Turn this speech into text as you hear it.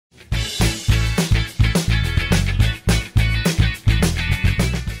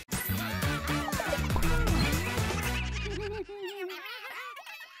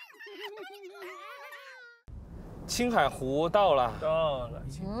青海湖到了，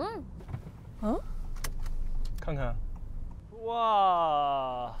看看，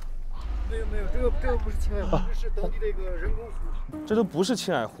哇，没有，这个不是青海湖，这是当地的一个人工湖。这都不是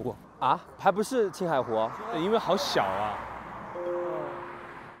青海湖啊，还不是青海湖，因为好小啊，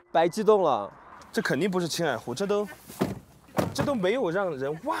白激动了。这肯定不是青海湖，这都没有让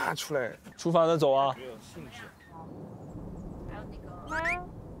人挖出来。出发的走啊！没有兴致。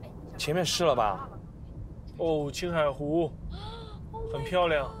前面湿了吧？哦，青海湖，很漂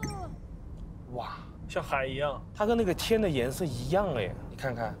亮，哇，像海一样。它跟那个天的颜色一样哎，你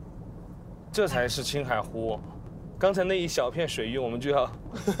看看，这才是青海湖。刚才那一小片水域，我们就要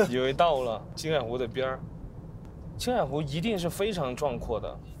以为到了青海湖的边儿。青海湖一定是非常壮阔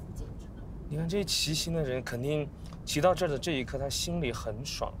的。你看这些骑行的人，肯定骑到这儿的这一刻，他心里很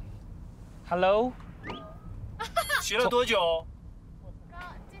爽。Hello， 骑了多久？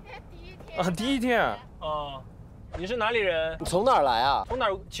今天第一天。啊，第一天啊。啊，你是哪里人？你从哪儿来啊？从哪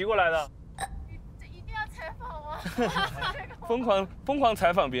儿骑过来的？这一定要采访吗？疯狂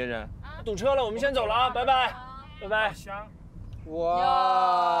采访别人。堵车了，我们先走了啊，拜拜，拜拜。哇！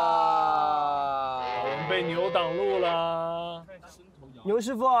我们被牛挡路了。牛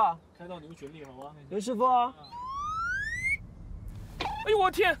师傅，开到牛群里好吗？牛师傅，哎呦我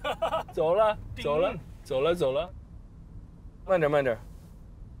天！走了，走了。慢点。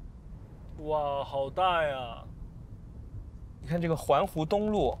哇，好大呀！你看这个环湖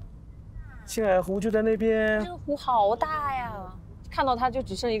东路，青海湖就在那边。这个湖好大呀，看到它就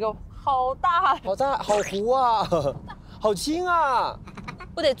只剩一个好大，好湖啊，好轻啊！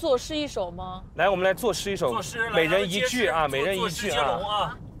不得作诗一首吗？来，我们来作诗一首，每人一句啊，每人一句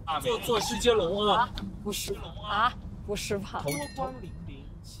啊。作诗接龙啊！不是啊，不是吧？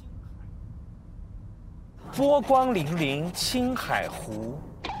波光粼粼青海湖。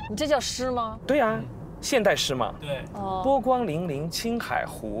你这叫诗吗？对呀，现代诗嘛。对。波光粼粼青海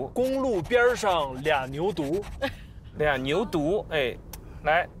湖，公路边上俩牛犊。俩牛犊，哎，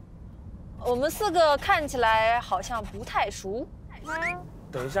来。我们4个看起来好像不太熟。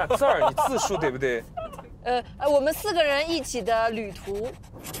等一下，字儿你字数对不对？我们4个人一起的旅途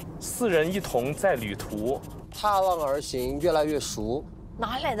，4人一同在旅途，踏浪而行，越来越熟。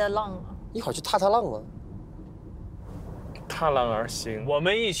哪来的浪啊？一会儿去踏浪吗？踏浪而行，我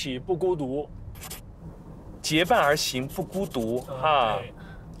们一起不孤独，结伴而行不孤独啊！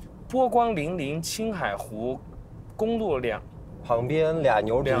波光粼粼青海湖，公路旁边俩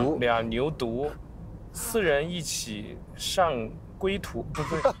牛犊，俩牛犊，4人一起上归途，不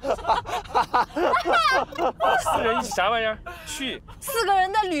对，4人一起啥玩意儿？去4个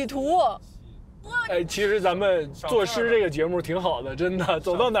人的旅途。哎，其实咱们作诗这个节目挺好的，真的，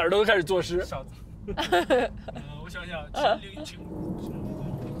走到哪儿都开始作诗。我想想，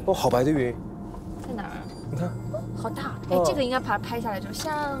哦，好白的云，在哪儿？你看，好大！哎，这个应该把它拍下来，就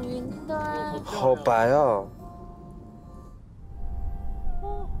像云端。好白啊！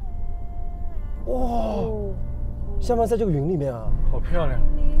哇，下面在这个云里面啊，好漂亮。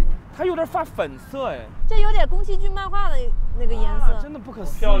它有点发粉色哎，这有点宫崎骏漫画的那个颜色，真的不可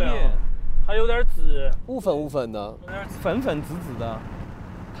思议。漂亮，还有点紫，雾粉的，粉紫的，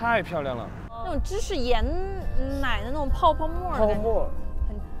太漂亮了。那种芝士盐奶的那种泡沫的感觉，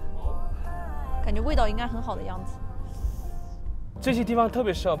感觉味道应该很好的样子。这些地方特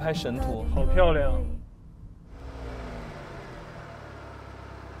别适合拍神图，好漂亮。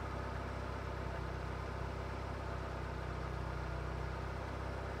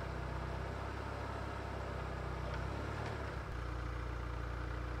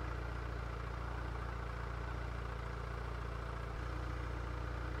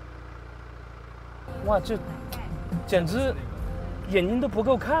哇，这简直眼睛都不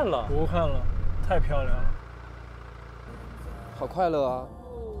够看了，不看了，太漂亮了，好快乐啊！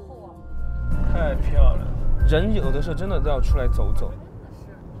太漂亮了。人有的时候真的都要出来走走。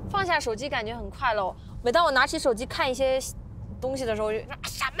放下手机感觉很快乐。每当我拿起手机看一些东西的时候，我就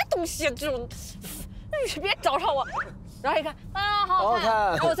什么东西啊，这种，别找上我。然后一看啊，好好看。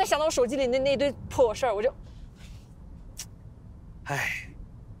然后我再想到我手机里那堆破事儿，我就，唉。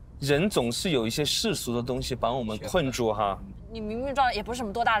人总是有一些世俗的东西把我们困住哈。你明明知道也不是什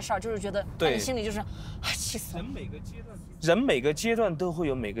么多大的事儿，就是觉得在你心里就是，气死了。人每个阶段都会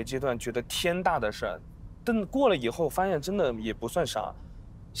有每个阶段觉得天大的事儿，但过了以后发现真的也不算啥。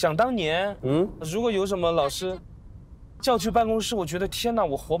想当年，如果有什么老师叫去办公室，我觉得天哪，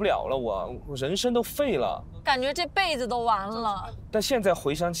我活不了了，我人生都废了，感觉这辈子都完了。但现在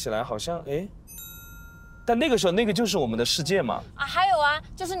回想起来，好像哎。但那个时候，那个就是我们的世界嘛。啊，还有啊，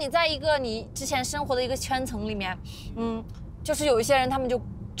就是你在一个你之前生活的一个圈层里面，就是有一些人他们就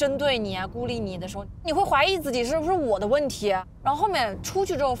针对你啊、孤立你的时候，你会怀疑自己是不是我的问题。然后后面出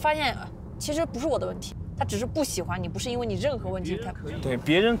去之后发现，其实不是我的问题，他只是不喜欢你，不是因为你任何问题才。对，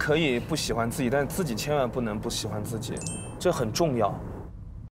别人可以不喜欢自己，但自己千万不能不喜欢自己，这很重要。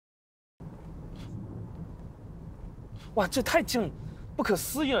哇，这太近，不可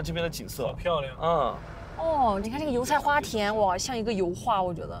思议了，这边的景色。好漂亮啊！哦，你看这个油菜花田，哇，像一个油画，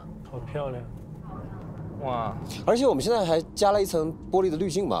我觉得。好漂亮。哇！而且我们现在还加了一层玻璃的滤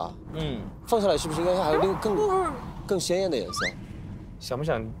镜吧？放下来是不是应该还有更鲜艳的颜色？想不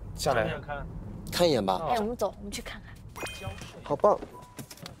想下来看一眼吧？哎，我们走，我们去看看。好棒！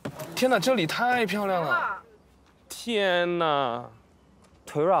天哪，这里太漂亮了！天哪，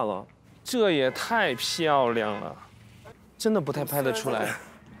腿软了。这也太漂亮了，真的不太拍得出来。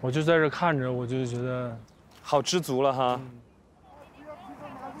我就在这看着，我就觉得好知足了哈。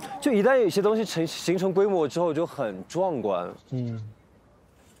就一旦有些东西形成规模之后，就很壮观。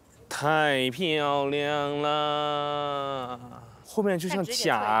太漂亮了，后面就像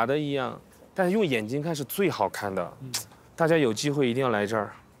假的一样，但是用眼睛看是最好看的。大家有机会一定要来这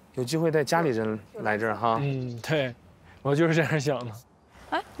儿，有机会带家里人来这儿哈。对，我就是这样想的。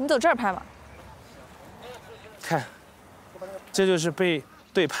哎，你走这儿拍吧。看，这就是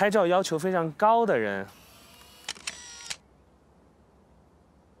对拍照要求非常高的人。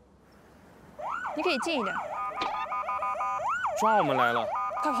你可以近一点。抓我们来了！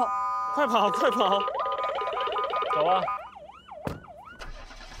快跑！快跑！快跑！走吧。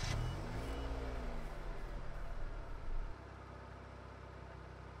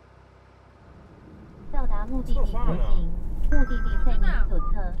到达目的地附近，目的地在您左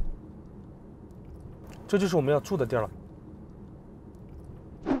侧。这就是我们要住的地儿了。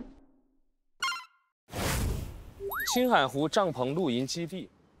青海湖帐篷露营基地。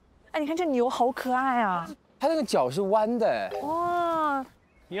哎，你看这牛好可爱啊！它那个脚是弯的。哇！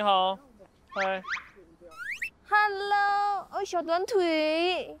你好，嗨。Hello， 哦，小短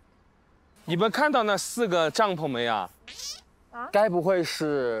腿。你们看到那4个帐篷没啊？该不会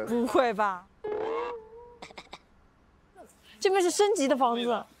是？不会吧？这边是升级的房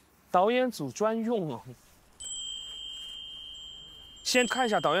子，导演组专用哦。先看一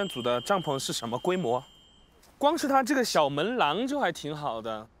下导演组的帐篷是什么规模，光是它这个小门廊就还挺好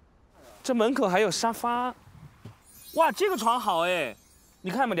的，这门口还有沙发，哇，这个床好哎，你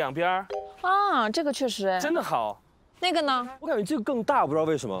看嘛两边啊，这个确实哎，真的好。那个呢？我感觉这个更大，不知道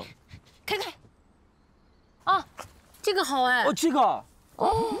为什么。看，啊，这个好哎。哦，这个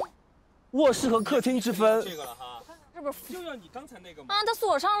哦，卧室和客厅之分。这个了哈，是不是就要你刚才那个吗？啊，它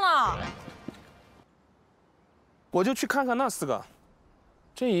锁上了。我就去看看那4个。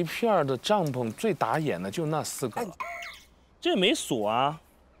这一片的帐篷最打眼的就那4个了，这也没锁啊！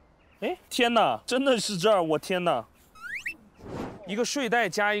哎，天哪，真的是这儿！我天哪，一个睡袋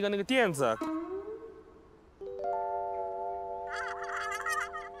加一个那个垫子。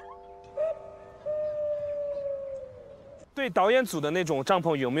对导演组的那种帐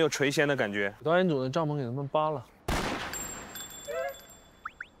篷有没有垂涎的感觉？导演组的帐篷给他们扒了。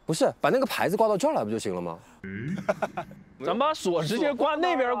不是，把那个牌子挂到这儿来不就行了吗？咱把锁直接挂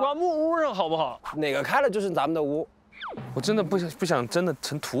那边，挂木屋上好不好？哪个开了就是咱们的屋。我真的不想真的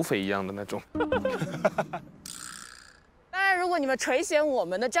成土匪一样的那种。当然，如果你们垂涎我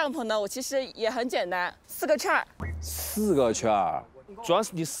们的帐篷呢，我其实也很简单，4个圈儿。4个圈儿，主要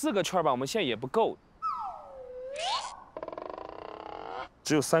是你4个圈儿吧，我们现在也不够，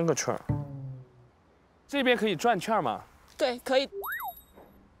只有3个圈儿。这边可以转圈吗？对，可以。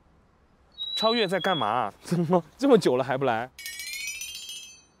超越在干嘛？怎么这么久了还不来？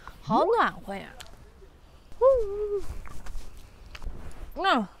好暖和呀！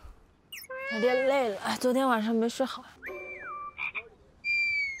有点累了，昨天晚上没睡好。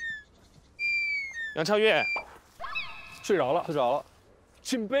杨超越，睡着了，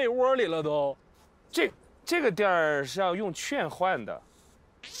进被窝里了都。这个地儿是要用券换的。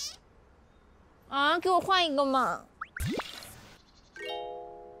啊，给我换一个嘛！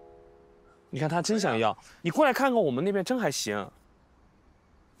你看他真想要，你过来看看我们那边真还行。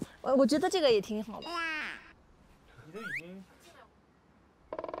我觉得这个也挺好的。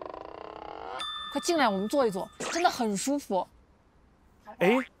快进来，我们坐一坐，真的很舒服。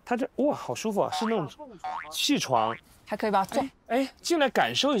哎，他这哇，好舒服啊，是那种气床，还可以吧？坐。哎，进来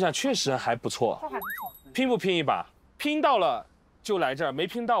感受一下，确实还不错。还不错。拼不拼一把？拼到了就来这儿，没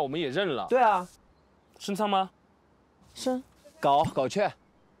拼到我们也认了。对啊，升舱吗？升。搞券。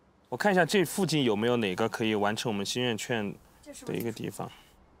我看一下这附近有没有哪个可以完成我们心愿券的一个地方。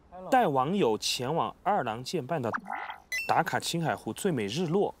带网友前往2郎舰办的打卡青海湖最美日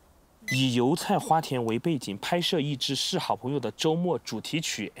落。以油菜花田为背景拍摄一支是好朋友的周末主题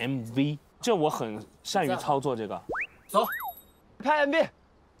曲 MV， 这我很善于操作这个。走，拍 MV，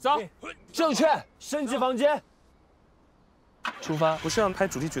 走，正确，升级房间。出发。不是要拍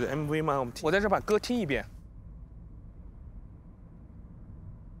主题曲的 MV 吗？我在这把歌听一遍。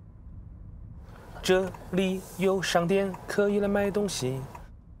这里有商店，可以来买东西。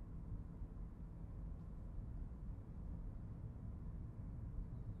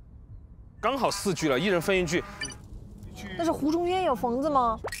刚好4句了，一人分1句。但是湖中间有房子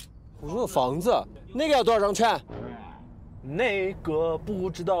吗？湖中有房子，那个要多少张券？那个不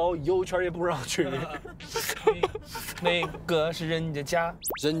知道，有权也不让去。那个是人家家，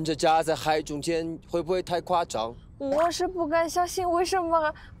人家家在海中间，会不会太夸张？我是不敢相信，为什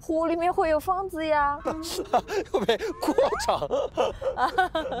么湖里面会有房子呀？会不会过场？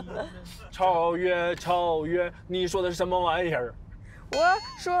超越，你说的是什么玩意儿？我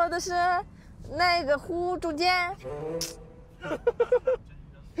说的是那个湖中间。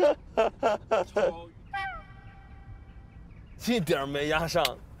一点没压上，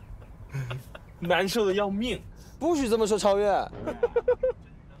难受的要命。不许这么说，超越。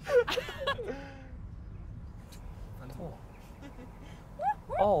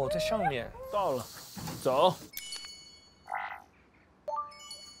哦，在上面。到了，走。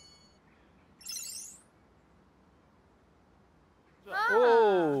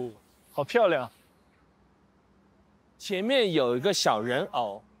哦，好漂亮。前面有一个小人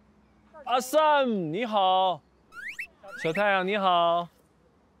偶。阿 Sam 你好，小太阳你好。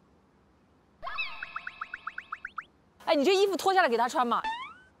哎，你这衣服脱下来给他穿嘛。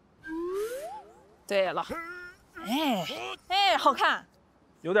对了，哎，好看。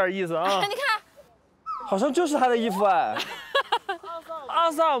有点意思啊。你看，好像就是他的衣服哎。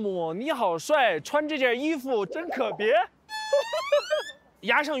阿萨姆你好帅，穿这件衣服真可别。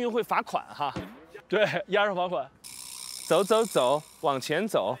压上运会罚款哈。对，压上罚款。走走走，往前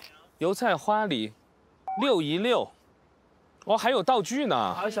走。油菜花里溜一溜。哦，还有道具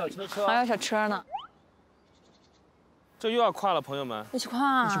呢。还有小车，还有小车呢。这又要跨了，朋友们。一起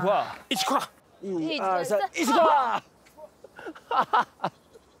跨，一起跨，一起跨。1、2、3，一起跨。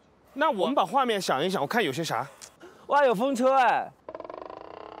那我们把画面想一想，我看有些啥。哇，有风车哎。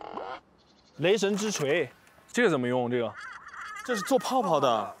雷神之锤，这个怎么用？这个？这是做泡泡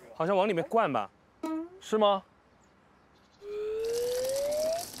的，好像往里面灌吧？是吗？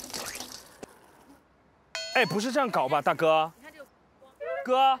哎，不是这样搞吧，大哥？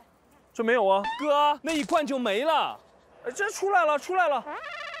哥，这没有啊。哥，那一灌就没了。哎，这出来了，出来了。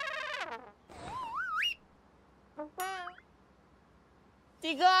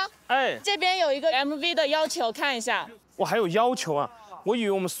迪哥，哎，这边有一个 MV 的要求，看一下。我还有要求啊，我以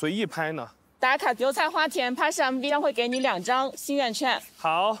为我们随意拍呢。打卡油菜花田拍摄 MV 将会给你2张心愿券。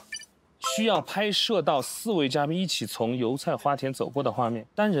好，需要拍摄到4位嘉宾一起从油菜花田走过的画面，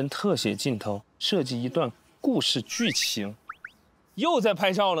单人特写镜头，设计一段故事剧情。又在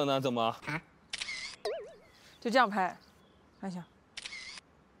拍照了呢？怎么？就这样拍，看一下。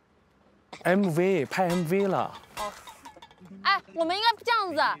MV 拍 MV 了。哎，我们应该这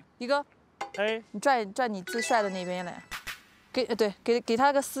样子，一哥，哎，你转你最帅的那边来，给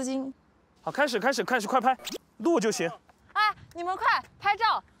他个丝巾。好，开始，快拍，录就行。哎，你们快拍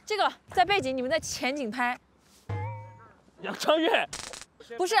照，这个在背景，你们在前景拍。杨超越，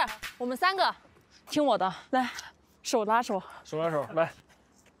不是，我们3个，听我的，来，手拉手，手拉手，来，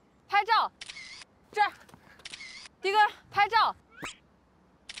拍照，这儿，迪哥拍照。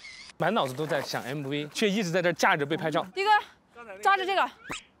满脑子都在想 MV， 却一直在这架着被拍照。迪哥，抓着这个，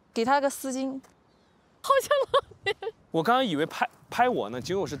给他个丝巾，好像老年人。我刚刚以为拍我呢，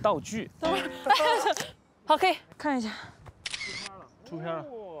结果是道具。好，可以看一下。出片了。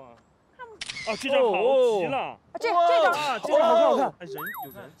哦，这张好极了。这张啊，这张好看。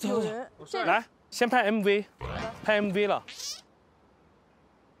有人，这来，先拍 MV， 拍 MV 了。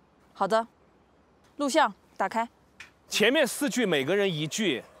好的，录像打开。前面4句每个人1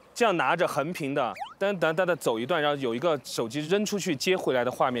句，这样拿着横屏的，噔走一段，然后有一个手机扔出去接回来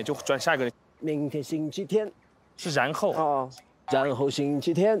的画面，就转下一个人。明天星期天。是然后。哦。然后星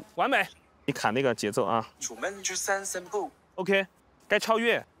期天。完美。你卡那个节奏啊。出门去散散步。OK， 该超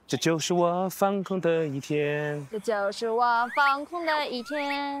越。这就是我放空的一天。这就是我放空的一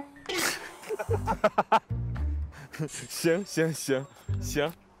天。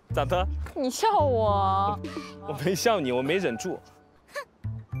行，咋的？你笑我？我没笑你，我没忍住。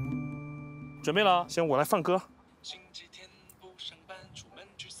准备了，行，我来放歌。星期天不上班，出门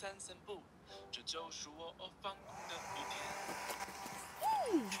去散散步，这就是我放空的一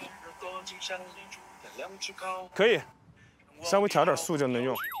天。全耳朵进山里，出点亮去烤。可以，稍微调点速就能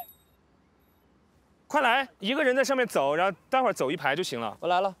用。快来，一个人在上面走，然后待会儿走一排就行了。我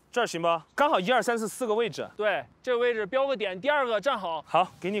来了，这儿行不？刚好1、2、3、4 4个位置。对，这个位置标个点，第2个站好。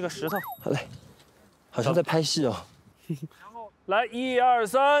好，给你个石头。好嘞，好像在拍戏哦。来，1、2、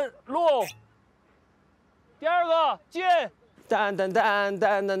3，落。第2个进。当当当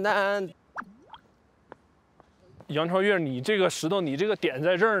当当当。杨超越，你这个石头，你这个点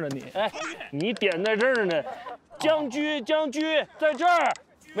在这儿呢，你，哎，你点在这儿呢。将军在这儿。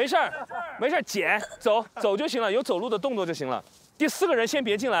没事儿，没事儿，捡走就行了，有走路的动作就行了。第4个人先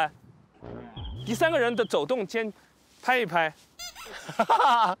别进来，第3个人的走动先拍一拍。哈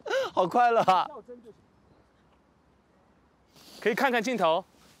哈，好快乐啊！可以看看镜头。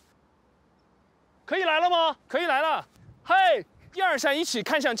可以来了吗？可以来了。嘿，1、2、3，一起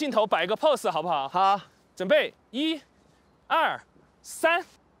看向镜头，摆个 pose 好不好？好，准备1、2、3。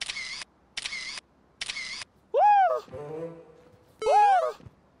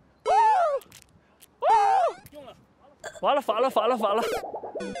完了，反了，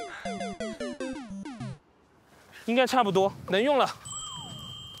应该差不多能用了。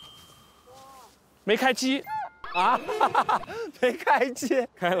没开机啊，没开机，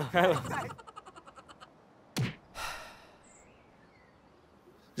开了。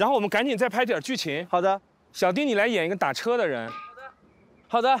然后我们赶紧再拍点剧情。好的，小丁，你来演一个打车的人。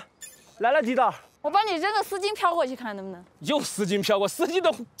好的，来了，迪导。我帮你扔个丝巾飘过去，看能不能。又丝巾飘过，丝巾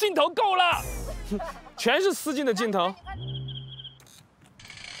的镜头够了，全是丝巾的镜头。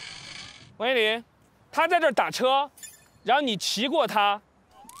王彦霖，他在这儿打车，然后你骑过他，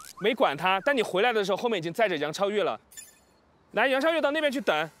没管他，但你回来的时候后面已经载着杨超越了。来，杨超越到那边去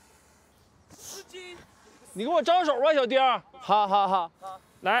等。司机，你给我招手吧，小丁。好，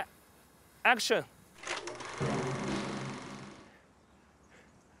来 ，action。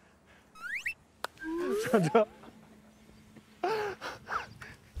上车，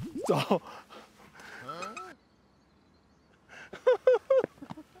走。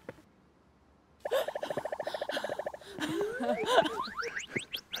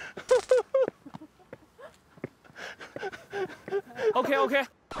OK，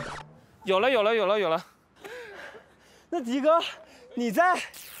 有了。那迪哥，你在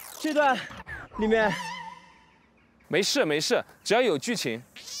这段里面？没事，只要有剧情。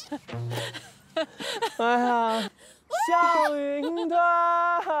哎呀，小云朵，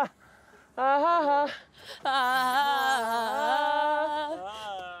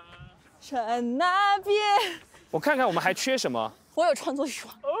山那边。我看看我们还缺什么。我有创作欲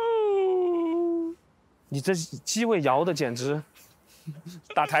望。哦，你这机位摇的简直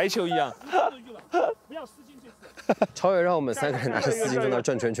打台球一样。不要丝巾这次。超越让我们3个人拿着丝巾在那儿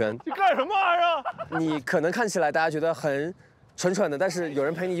转圈圈。你干什么玩意儿？你可能看起来大家觉得很蠢的，但是有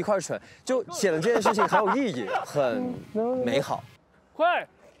人陪你一块儿蠢，就显得这件事情很有意义，很美好。快，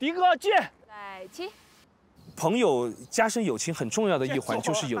迪哥进。来起。朋友加深友情很重要的一环，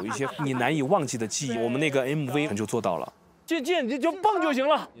就是有一些你难以忘记的记忆。我们那个 MV 就做到了。进，你就蹦就行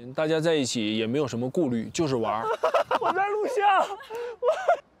了。大家在一起也没有什么顾虑，就是玩。我在录像。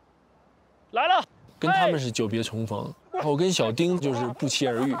来了。跟他们是久别重逢，我跟小丁就是不期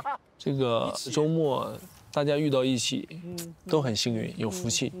而遇。这个周末大家遇到一起，都很幸运，有福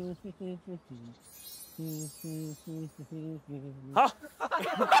气。好。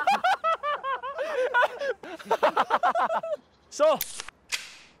收。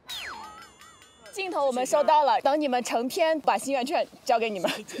镜头我们收到了，等你们成片把心愿券交给你们。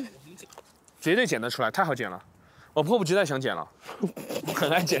绝对剪得出来，太好剪了，我迫不及待想剪了，我很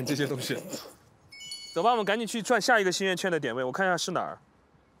爱剪这些东西。走吧，我们赶紧去转下一个心愿圈的点位，我看一下是哪儿。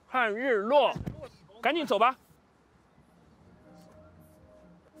看日落，赶紧走吧。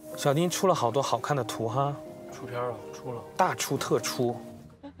小丁出了好多好看的图哈，出片了，出了，大出特出。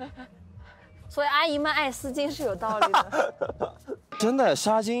所以阿姨们爱丝巾是有道理的。真的，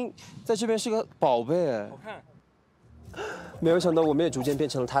纱巾在这边是个宝贝哎。好看。没有想到我们也逐渐变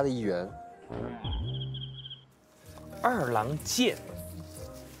成了他的一员。二郎剑，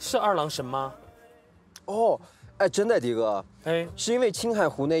是二郎神吗？哦，哎，真的，迪哥，哎，是因为青海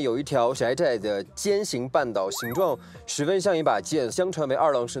湖内有一条狭窄的尖形半岛，形状十分像一把剑，相传为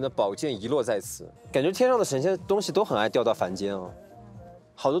二郎神的宝剑遗落在此。感觉天上的神仙东西都很爱掉到凡间哦，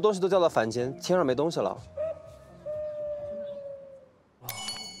好多东西都掉到凡间，天上没东西了。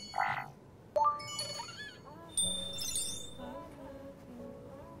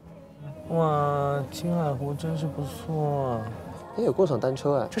哇，青海湖真是不错啊！哎，有共享单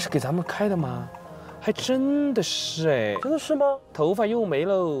车哎，这是给咱们开的吗？还真的是哎，真的是吗？头发又没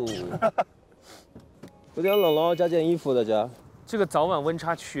喽。有点冷喽，加件衣服大家。这个早晚温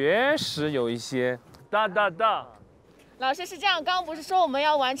差确实有一些。大，老师是这样，刚刚不是说我们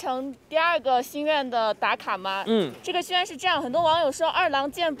要完成第2个心愿的打卡吗？这个心愿是这样，很多网友说二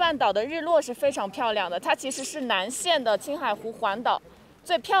郎剑半岛的日落是非常漂亮的，它其实是南线的青海湖环岛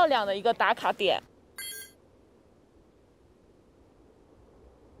最漂亮的一个打卡点。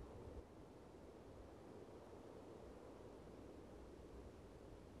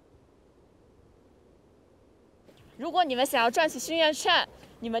如果你们想要赚取心愿券，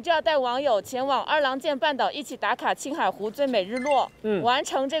你们就要带网友前往二郎剑半岛一起打卡青海湖最美日落。完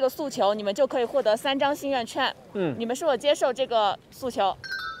成这个诉求，你们就可以获得3张心愿券。你们是否接受这个诉求？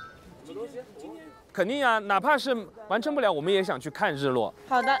肯定啊，哪怕是完成不了，我们也想去看日落。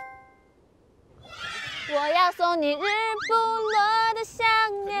好的。我要送你日不落的想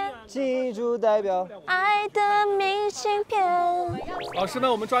念，记住代表爱的明信片。老师们，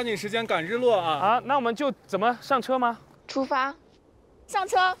我们抓紧时间赶日落啊！啊，那我们就怎么上车吗？出发，上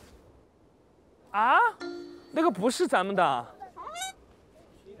车。啊，那个不是咱们的，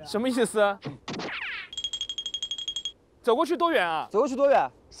什么意思？走过去多远啊？走过去多远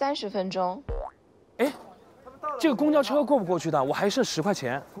？30分钟。哎，这个公交车过不过去的？我还剩10块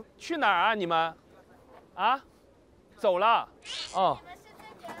钱。去哪儿啊？你们？啊，走了。哦，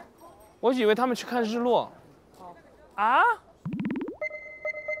我以为他们去看日落。啊？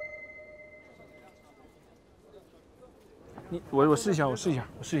我试一下，来，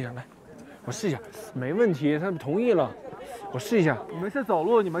我试一下，没问题，他们同意了，我试一下。你们是走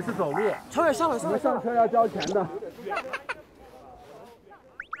路，超越上来，你们上车要交钱的。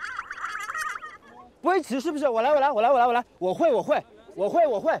不会骑是不是？我来，我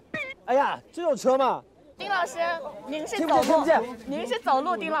会。哎呀，这种车嘛。丁老师，您是听走路，不见。您是走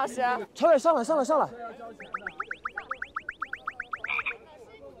路，丁老师。超越上来。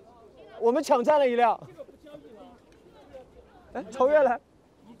我们抢占了一辆。哎，超越来。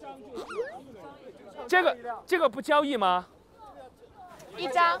这个不交易吗？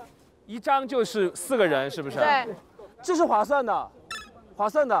一张就是4个人，是不是？对，这是划算的。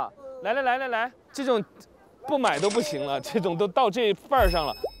来，这种不买都不行了，这种都到这份儿上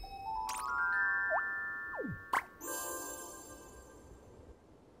了。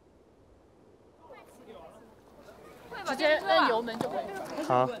直接摁油门就可以。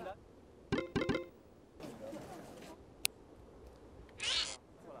好。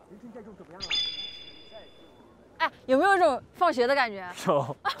哎，有没有一种放学的感觉？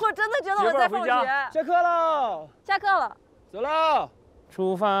有。我真的觉得我在放学。下课喽。下课了。走喽。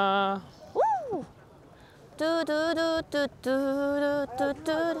出发。嘟嘟嘟嘟嘟嘟嘟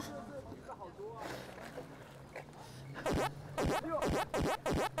嘟。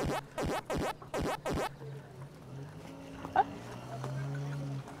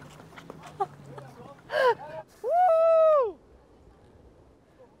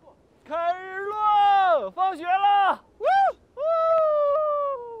看日落，放学了。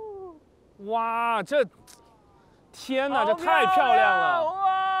哇，天哪，这太漂亮了！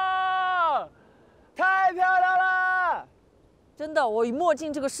哇，太漂亮了！真的，我墨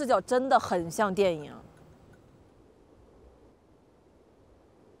镜这个视角真的很像电影。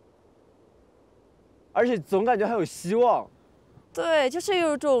而且总感觉还有希望。对，就是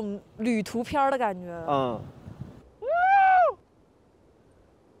有一种旅途片的感觉。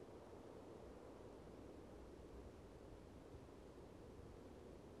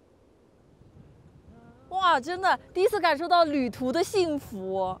哇，真的第一次感受到旅途的幸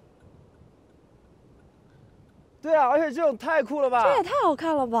福。对啊，而且这种太酷了吧！这也太好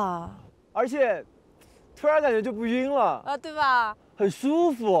看了吧！而且，突然感觉就不晕了。啊，对吧？很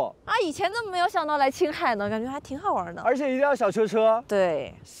舒服。啊，以前怎么没有想到来青海呢？感觉还挺好玩的。而且一定要小车。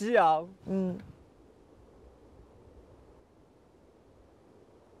对。夕阳。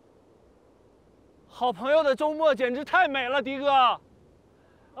好朋友的周末简直太美了，迪哥！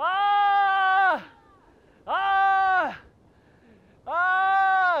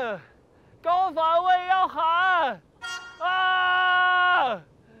高反我也要喊！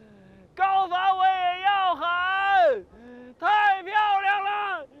高反我也要喊！太漂亮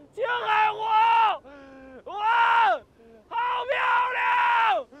了，青海湖！哇，好漂亮！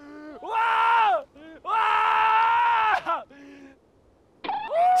哇！妈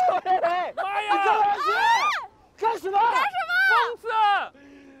呀！干什么？疯子！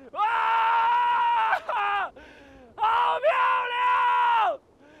哇！好漂亮！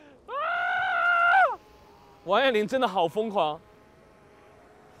王彦霖真的好疯狂！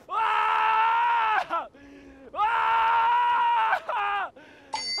哇！好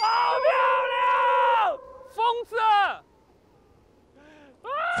漂亮！疯子！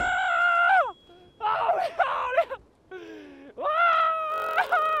好漂亮！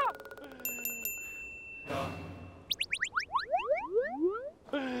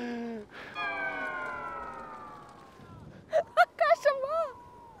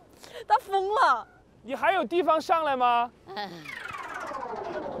有地方上来吗？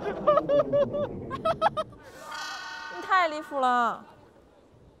你太离谱了。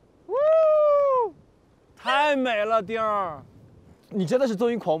太美了，丁儿。你真的是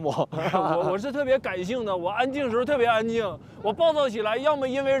综艺狂魔。我是特别感性的，我安静的时候特别安静，我暴躁起来，要么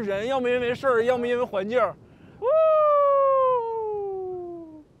因为人，要么因为事儿，要么因为环境。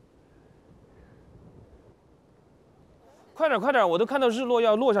快点快点，我都看到日落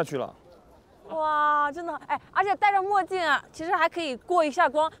要落下去了。哇，真的哎，而且戴上墨镜啊，其实还可以过一下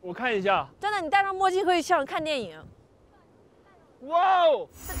光。我看一下，真的，你戴上墨镜可以像看电影。哇哦，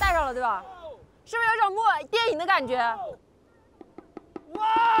这戴上了对吧？是不是有种电影的感觉？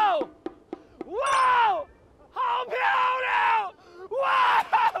哇哦，哇哦，好漂亮！哇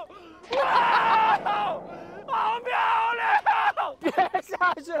哦，哇哦，好漂亮！别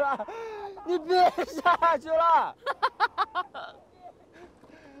下去了，你别下去了！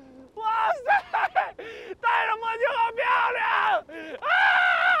哇塞，戴上墨镜好漂亮！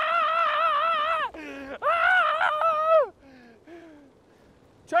啊！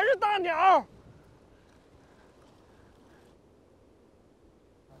全是大鸟。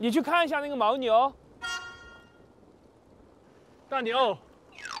你去看一下那个牦牛。大牛，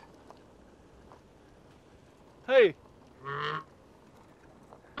嘿，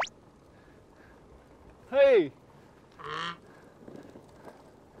嘿，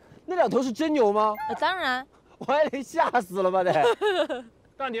那两头是真牛吗？当然。我还得吓死了吧得。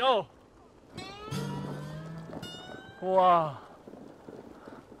大牛，哇，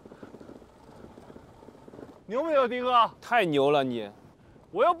牛没有，迪哥？太牛了你！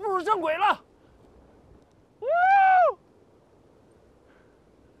我要步入正轨了。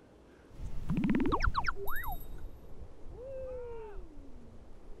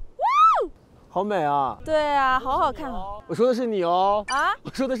好美啊！对啊，好好看哦。我说的是你哦。啊？我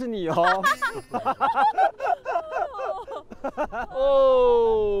说的是你哦。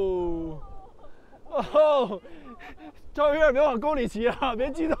哦，哦，赵月别往沟里骑啊，别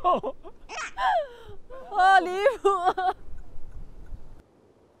激动。哇，离谱！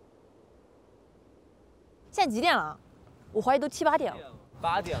现在几点了？我怀疑都7、8点了。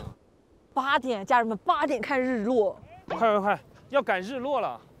8点了。8点，家人们，8点看日落。快快快，要赶日落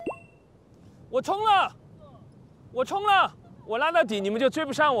了！我冲了，我冲了，我拉到底，你们就追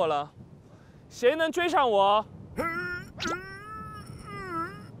不上我了。谁能追上我？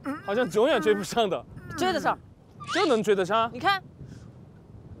好像永远追不上的。追得上，就能追得上。你看。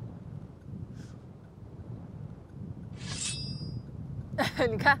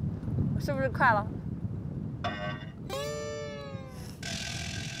你看，是不是快了？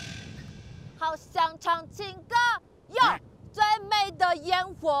好想唱情歌，有最美的烟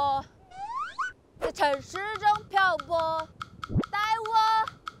火，在城市中漂泊，带我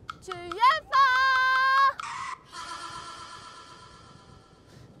去远方，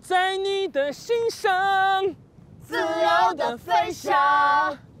在你的心上自由的飞翔，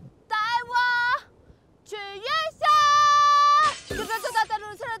带我去远乡。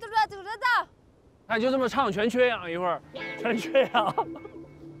那就这么唱，全缺氧一会儿，全缺氧。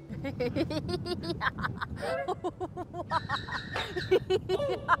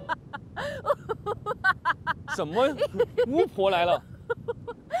什么巫婆来了？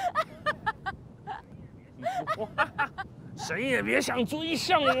谁也别想追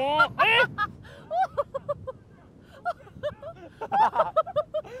上我！哎，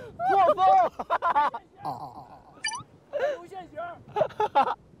破风！无限型。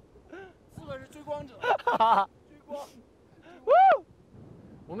4个是追光者，追光。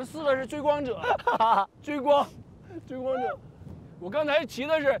我们4个是追光者，追光者。我刚才骑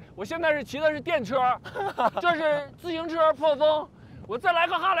的是，我现在是骑的是电车，这是自行车破风。我再来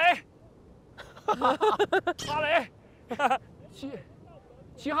个哈雷，哈雷，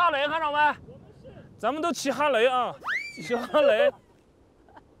骑哈雷，看着没？咱们都骑哈雷啊，骑哈雷，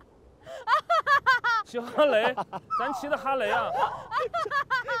骑哈雷，咱骑的哈雷啊！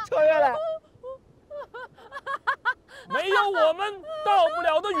超越了。没有我们到不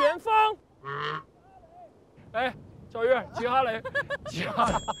了的远方。哎，赵月，骑哈雷，骑哈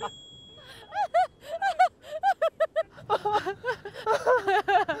雷。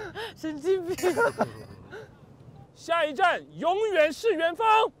神经病！下一站永远是远方。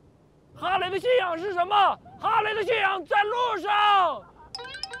哈雷的信仰是什么？哈雷的信仰在路上。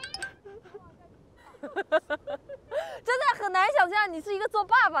真的很难想象你是一个做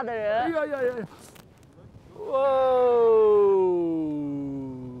爸爸的人。哎呀呀呀！哇哦！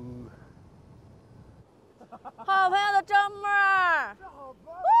好朋友的周末，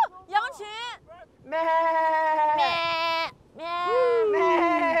羊群，咩咩咩咩，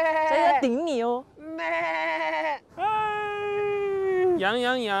谁在顶你哦？咩。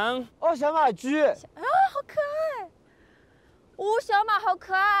羊。哦，小马驹。啊，好可爱！哦，小马好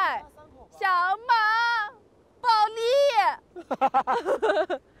可爱，小马，宝莉。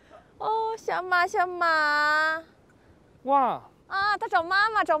哦，小马。哇！啊，他找妈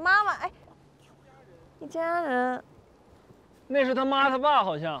妈，哎，一家人。那是他妈他爸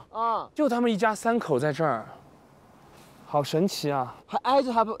好像啊，就他们一家3口在这儿，好神奇啊！还挨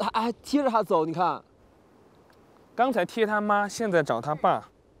着他，还贴着他走，你看。刚才贴他妈，现在找他爸。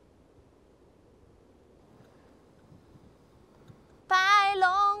白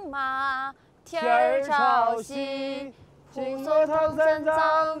龙马，天儿朝西，红色唐三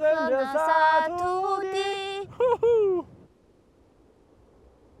藏和那仨徒弟。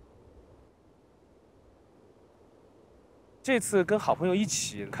这次跟好朋友一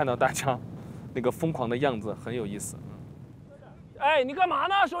起看到大家那个疯狂的样子，很有意思。哎，你干嘛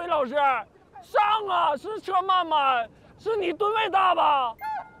呢，收银老师？上啊！是车慢吗？是你吨位大吧？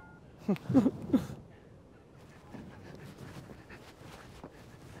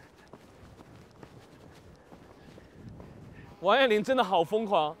王彦霖真的好疯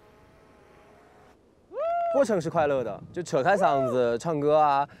狂，过程是快乐的，就扯开嗓子唱歌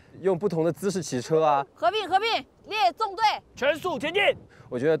啊，用不同的姿势骑车啊，合并，列纵队，全速前进。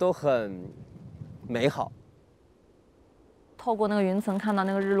我觉得都很美好。透过那个云层看到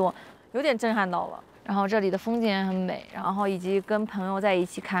那个日落，有点震撼到了。然后这里的风景也很美，然后以及跟朋友在一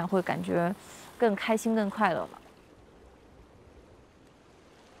起看，会感觉更开心、更快乐了。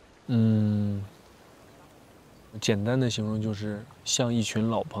简单的形容就是像一群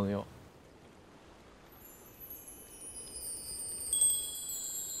老朋友。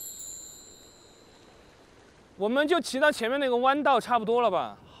我们就骑到前面那个弯道差不多了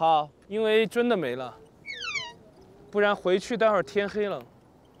吧？好，因为真的没了，不然回去待会儿天黑了。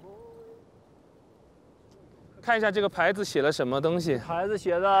看一下这个牌子写了什么东西？牌子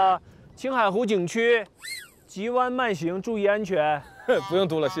写的青海湖景区，急弯慢行，注意安全。不用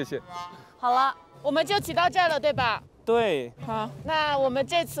读了，谢谢。好了，我们就骑到这儿了，对吧？对。好，那我们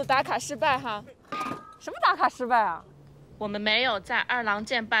这次打卡失败哈。什么打卡失败啊？我们没有在二郎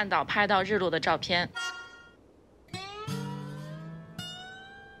剑半岛拍到日落的照片。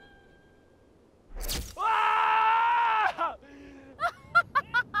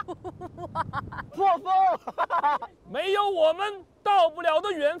破风，没有我们到不了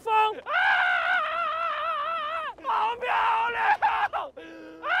的远方。好漂亮！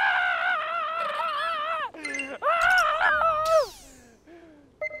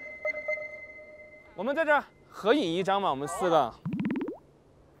我们在这儿合影一张嘛，我们4个。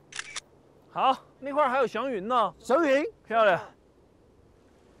好，那块还有祥云呢。祥云漂亮。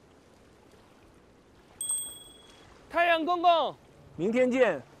太阳公公，明天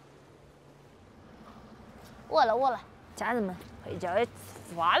见。饿了，家人们回家也吃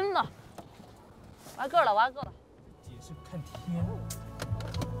饭了，挖个了。也是看天。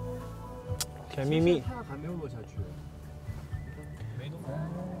甜蜜蜜。太阳还没有落下去。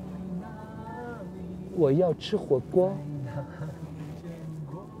我要吃火锅，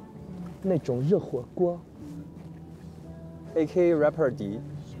那种热火锅。AK rapper 迪。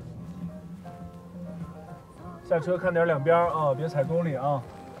下车看点两边啊，别踩沟里啊。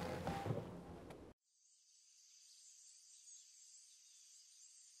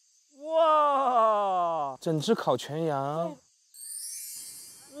哇！整只烤全羊。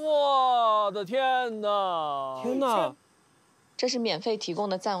我的天哪！天哪！这是免费提供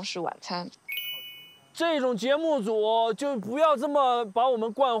的藏式晚餐。这种节目组就不要这么把我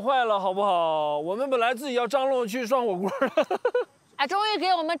们惯坏了，好不好？我们本来自己要张罗去涮火锅的。哎，终于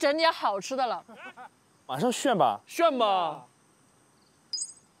给我们整点好吃的了。马上炫吧！炫吧！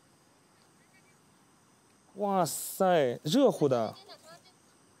哇塞，热乎的。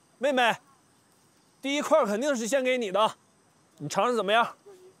妹妹，第一块肯定是先给你的，你尝尝怎么样？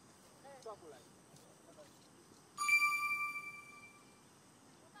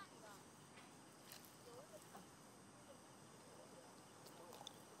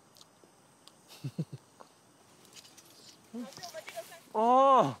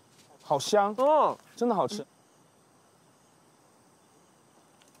哦，好香哦，真的好吃。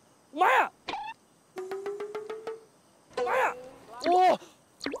妈呀！妈呀！哇！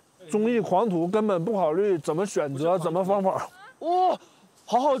综艺狂徒根本不考虑怎么选择、怎么方法。哇，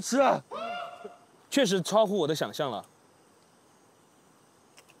好好吃啊！确实超乎我的想象了。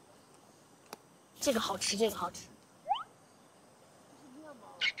这个好吃，这个好吃。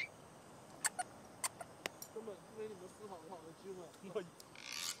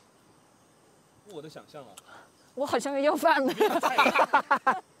我的想象了。我好像要饭了。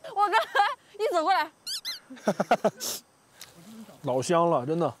我刚才一走过来。老香了，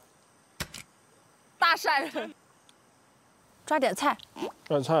真的。大善人，抓点菜。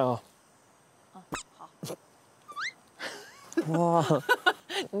抓点菜啊！好。哇！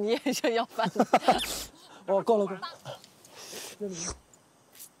你也想要饭？哦，够了够了。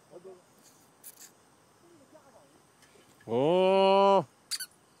哦，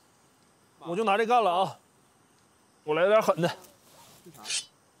我就拿这干了啊！我来点狠的，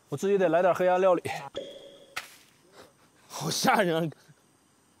我自己得来点黑暗料理。好吓人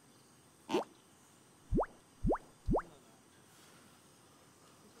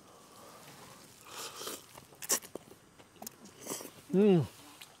啊！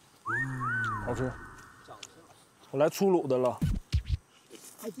好吃。我来粗鲁的了。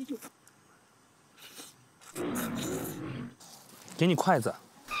给你筷子。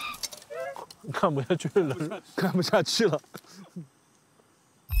看不下去了，看不下去了。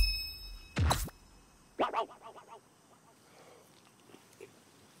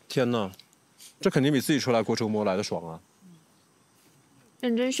天哪，这肯定比自己出来过周末来的爽啊！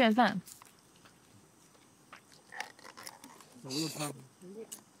认真炫饭。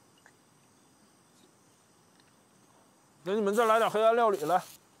给你们再来点黑暗料理来，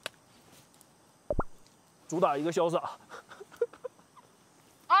主打一个潇洒。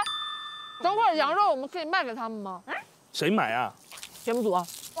啊，等会儿羊肉我们可以卖给他们吗？谁买啊？节目组啊。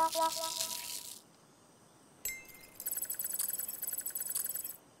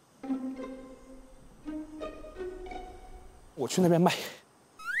我去那边卖。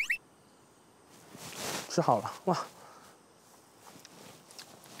吃好了哇！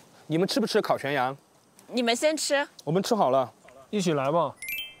你们吃不吃烤全羊？你们先吃。我们吃好了，一起来吧。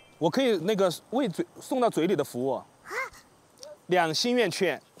我可以那个喂嘴送到嘴里的服务，2心愿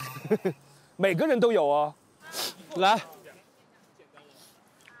券，每个人都有哦。来，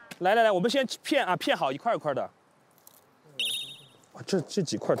来，我们先片啊，片好一块一块的。哇，这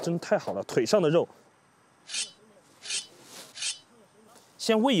几块真太好了，腿上的肉。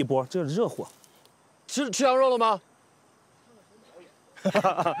先喂一波，这是热乎。吃羊肉了吗？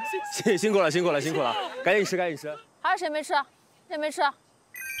辛苦了，赶紧吃，赶紧吃。还有谁没吃？谁没吃？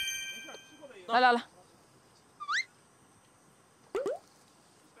来，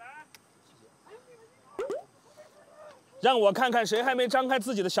让我看看谁还没张开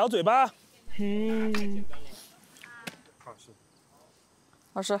自己的小嘴巴。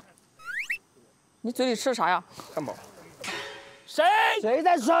老师，你嘴里吃啥呀？汉堡。谁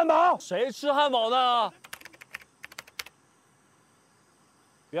在吃汉堡？谁吃汉堡呢？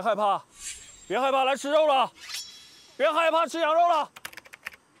别害怕，来吃肉了！别害怕，吃羊肉了！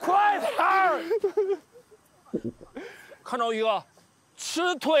快点儿！看着一个，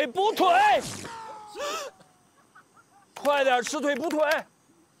吃腿补腿！快点吃腿补腿！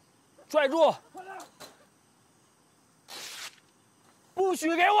拽住！不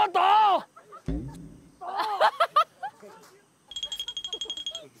许给我挡！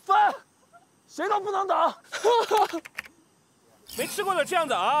饭，谁都不能挡！没吃过的这样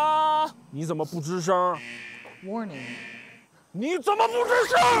子啊！你怎么不吱声 ？Warning！ 你怎么不吱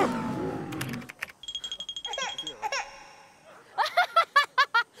声？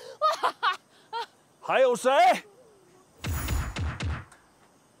还有谁？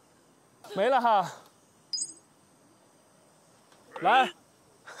没了哈。来，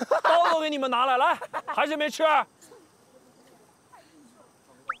刀都给你们拿来，来，还是没吃？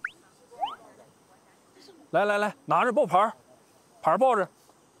来，拿着抱盘，盘抱着，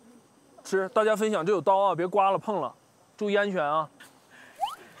吃。大家分享，这有刀啊，别刮了碰了，注意安全啊。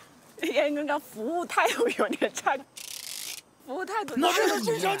严哥刚服务态度有点差，服务态度。我这个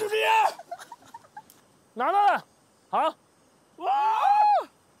智商就这样。拿来，好。哇！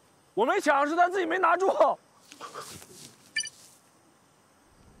我没抢，是他自己没拿住。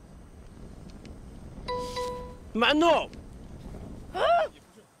馒头。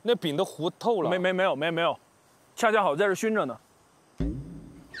那饼都糊透了。没有，恰恰好在这熏着呢。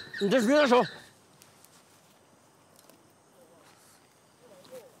你这是别的手。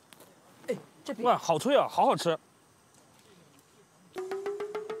哎，这饼哇，好脆啊，好吃。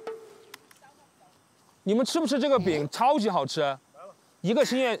你们吃不吃这个饼？超级好吃，1个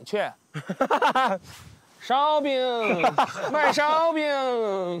心愿券。烧饼，卖烧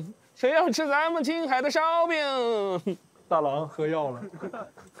饼，谁要吃咱们青海的烧饼？大郎喝药了。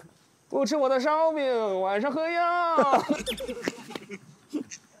不吃我的烧饼，晚上喝药。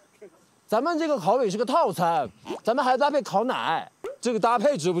咱们这个烤饼是个套餐，咱们还搭配烤奶，这个搭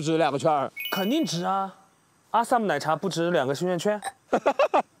配值不值2个圈？肯定值啊！阿萨姆奶茶不值2个心愿券？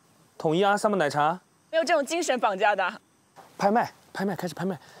统一阿萨姆奶茶。没有这种精神绑架的。拍卖，开始拍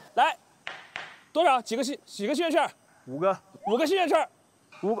卖。来，多少？几个心愿券？ 5个，5个心愿串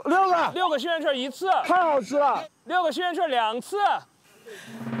，6个，6个心愿串1次，太好吃了。 6个心愿串2次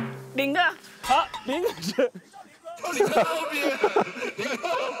0个。好，0个是。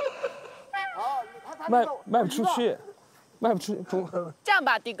卖不出去，卖不出去。这样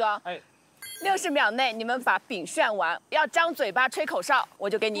吧，迪哥，哎，60秒内你们把饼炫完，要张嘴巴吹口哨，我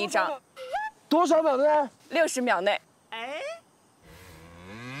就给你1张。多少秒内？60秒内。哎，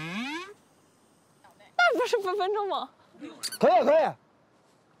那不是分分钟吗？可以可以，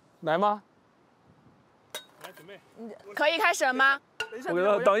来吗？来准备。可以开始了吗？我给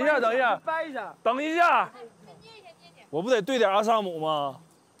他等一下，等一下，掰一下，等一下。我不得兑点阿萨姆吗？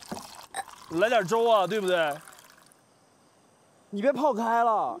来点粥啊，对不对？你别泡开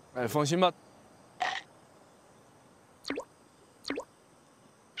了。哎，放心吧。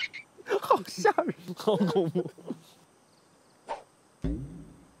好吓人，好恐怖。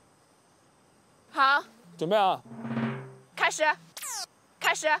好，准备啊！开始，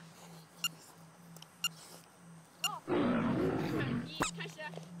开始。开始。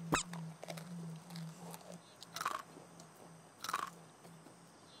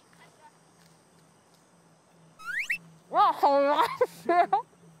哇，好难吃！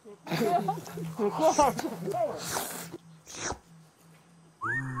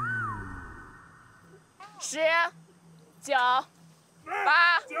 10、9、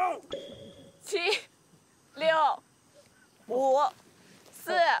8、7、6、5、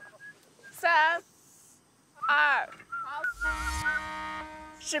4、3、2，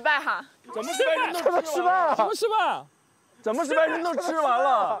失败哈！怎么失败？人都怎么失败了？什么失败？怎么失败？人都吃完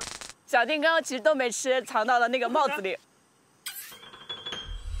了。小丁刚刚其实都没吃，藏到了那个帽子里。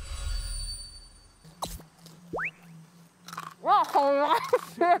哇，好难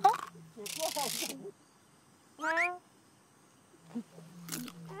吃！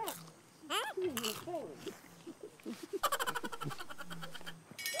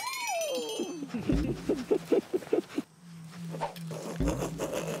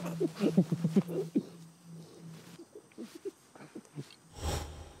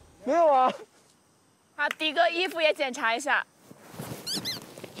没有啊。好，迪哥衣服也检查一下。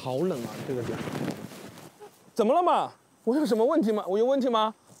好冷啊，这个点。怎么了嘛？我有什么问题吗？我有问题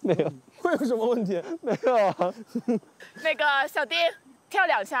吗？没有。会有什么问题？没有啊。那个小丁跳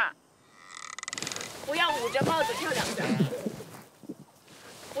2下，不要捂着帽子跳2下，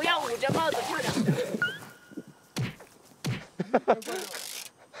不要捂着帽子跳2下。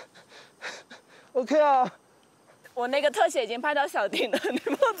OK 啊。我那个特写已经拍到小丁的，你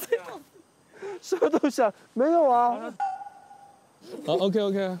帽子。什么东西啊？没有啊。好 ，OK，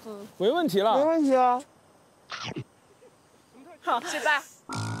 没问题了。没问题啊。好，失败。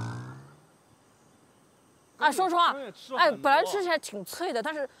啊，说实话，哎，本来吃起来挺脆的，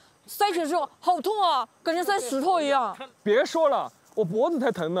但是塞进去之后好痛啊，感觉塞石头一样。别说了，我脖子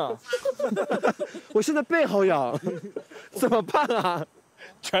才疼呢。我现在背好痒，怎么办啊？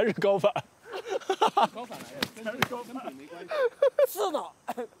全是高反。高反来的，全是高反，没关系。是的，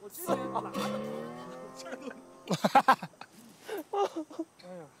我今天拿的。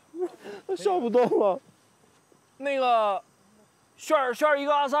笑不动了。那个，炫儿一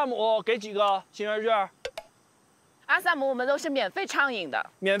个阿萨姆，给几个心愿券？阿萨姆我们都是免费畅饮的。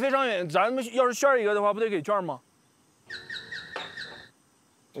免费畅饮，咱们要是炫一个的话，不得给券吗？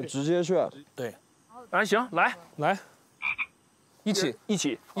我直接去。对。哎，行，来，一起，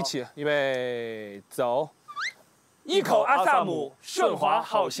预备，走！一口阿萨姆，顺滑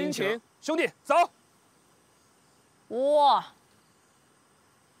好心情，兄弟，走！哇，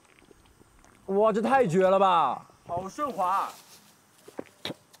哇，这太绝了吧！好顺滑，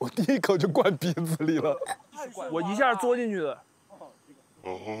我第一口就灌鼻子里了，我一下嘬进去的。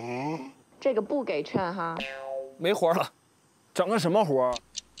这个不给券哈。没活了。整个什么活？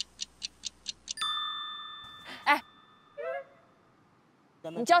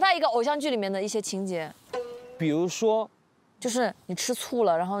你教他一个偶像剧里面的一些情节，比如说，就是你吃醋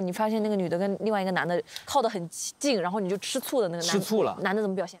了，然后你发现那个女的跟另外一个男的靠得很近，然后你就吃醋的那个男的。吃醋了，男的怎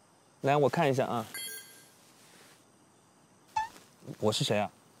么表现？来，我看一下啊。我是谁啊？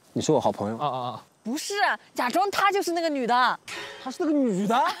你是我好朋友啊！不是，假装她就是那个女的。她是那个女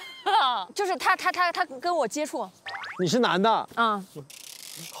的？就是她跟我接触。你是男的？嗯。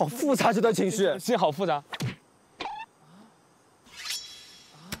好复杂这段情绪，是好复杂。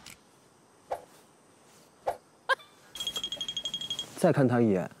再看他一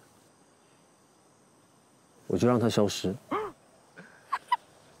眼，我就让他消失。哇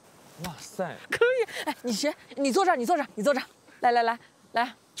塞，可以！哎，你坐这儿，你坐这儿，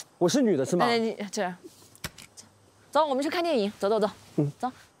来。我是女的是吗？来，你这，走，我们去看电影，走。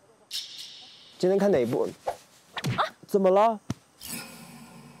今天看哪一部？怎么了？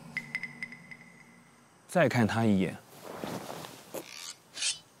再看他一眼，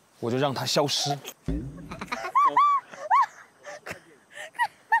我就让他消失。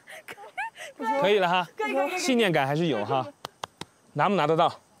可以了哈，信念感还是有哈，拿不拿得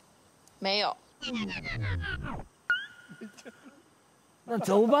到？没有。那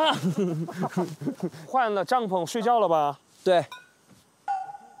走吧。换了帐篷睡觉了吧？对。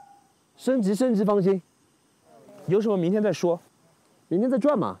升级，放心。有什么明天再说，明天再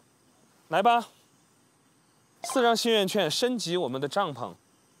转嘛。来吧。4张心愿券升级我们的帐篷。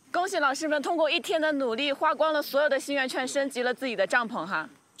恭喜老师们通过1天的努力，花光了所有的心愿券，升级了自己的帐篷哈。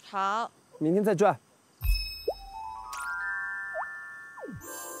好，明天再转。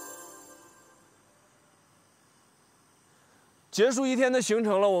结束1天的行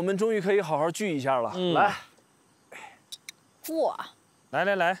程了，我们终于可以好好聚一下了。来，哇，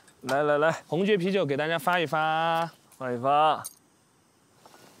来，红爵啤酒给大家发一发。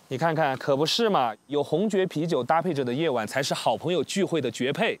你看看，可不是嘛？有红爵啤酒搭配着的夜晚，才是好朋友聚会的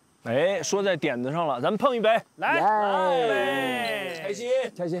绝配。哎，说在点子上了，咱们碰一杯，来，开心。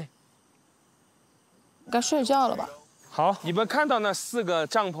该睡觉了吧？好，你们看到那4个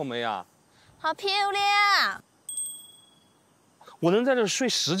帐篷没啊？好漂亮！我能在这睡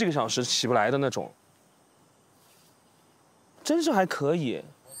10几个小时起不来的那种，真是还可以。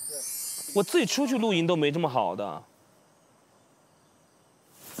我自己出去露营都没这么好的。啊！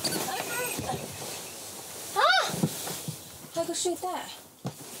还有个睡袋。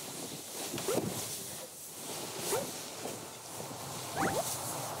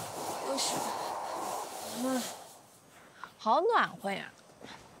为什么？好暖和呀！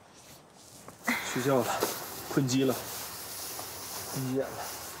睡觉了，困极了，闭眼了。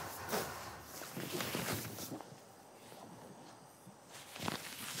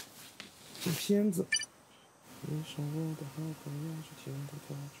这片子。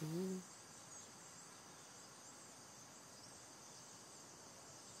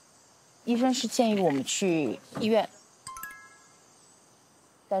医生是建议我们去医院，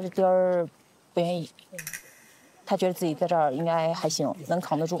但是丁儿不愿意。他觉得自己在这儿应该还行，能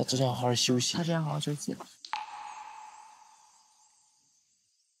扛得住。他只想好好休息。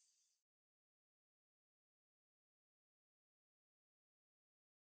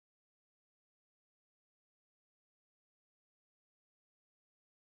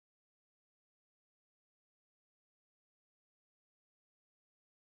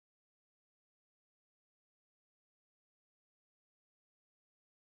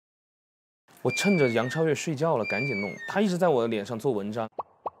我趁着杨超越睡觉了，赶紧弄。他一直在我的脸上做文章。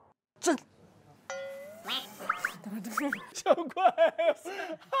这，小怪，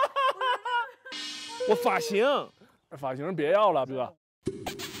我发型别要了，哥。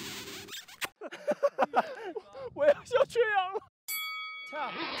我要小缺氧了。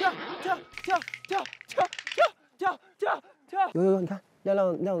跳！有，你看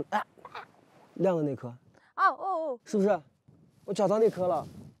亮的那颗。哦，是不是？我找到那颗了。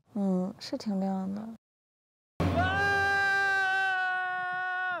是挺亮的。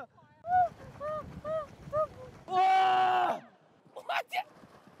哇！我天！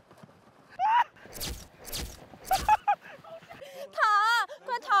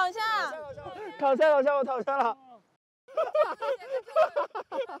快躺下！躺下，我躺下了。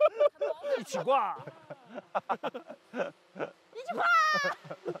一起挂。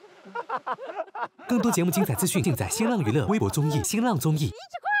更多节目精彩资讯尽在新浪娱乐微博综艺、新浪综艺。